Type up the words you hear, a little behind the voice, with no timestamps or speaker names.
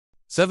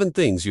7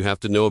 things you have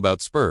to know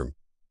about sperm.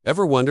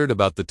 Ever wondered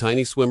about the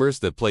tiny swimmers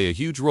that play a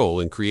huge role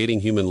in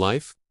creating human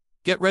life?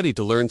 Get ready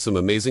to learn some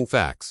amazing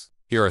facts.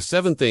 Here are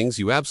 7 things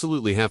you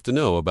absolutely have to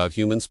know about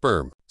human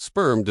sperm.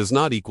 Sperm does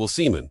not equal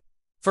semen.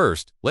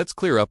 First, let's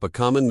clear up a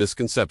common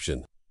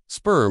misconception.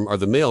 Sperm are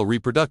the male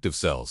reproductive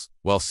cells,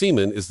 while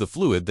semen is the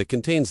fluid that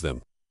contains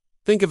them.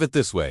 Think of it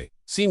this way: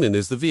 semen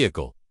is the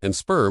vehicle, and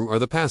sperm are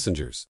the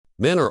passengers.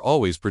 Men are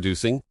always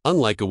producing.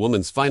 Unlike a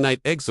woman's finite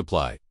egg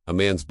supply, a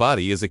man's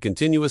body is a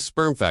continuous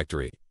sperm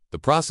factory. The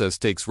process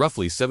takes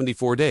roughly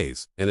 74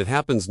 days, and it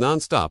happens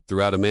non-stop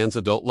throughout a man's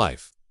adult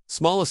life.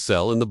 Smallest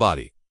cell in the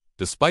body.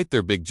 Despite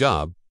their big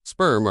job,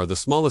 sperm are the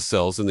smallest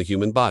cells in the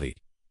human body.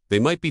 They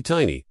might be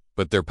tiny,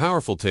 but their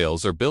powerful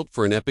tails are built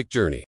for an epic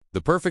journey.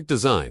 The perfect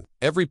design.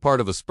 Every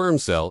part of a sperm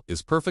cell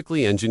is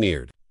perfectly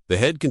engineered. The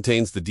head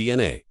contains the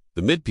DNA,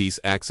 the midpiece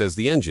acts as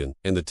the engine,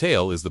 and the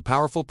tail is the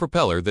powerful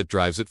propeller that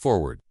drives it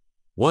forward.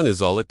 One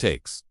is all it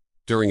takes.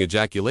 During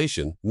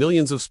ejaculation,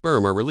 millions of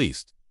sperm are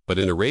released, but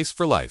in a race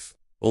for life,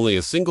 only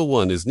a single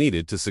one is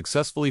needed to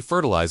successfully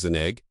fertilize an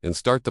egg and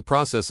start the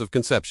process of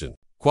conception.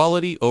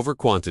 Quality over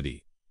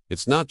quantity.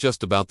 It's not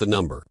just about the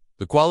number.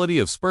 The quality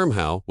of sperm,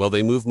 how well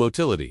they move,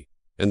 motility,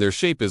 and their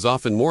shape is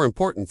often more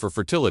important for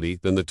fertility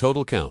than the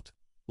total count.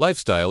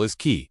 Lifestyle is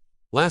key.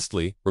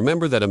 Lastly,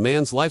 remember that a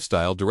man's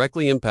lifestyle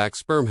directly impacts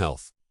sperm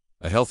health.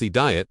 A healthy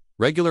diet,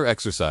 regular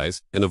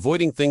exercise, and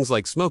avoiding things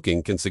like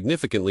smoking can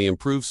significantly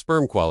improve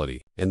sperm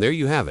quality. And there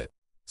you have it.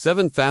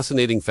 7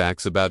 fascinating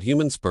facts about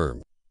human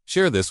sperm.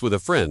 Share this with a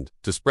friend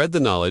to spread the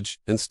knowledge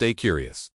and stay curious.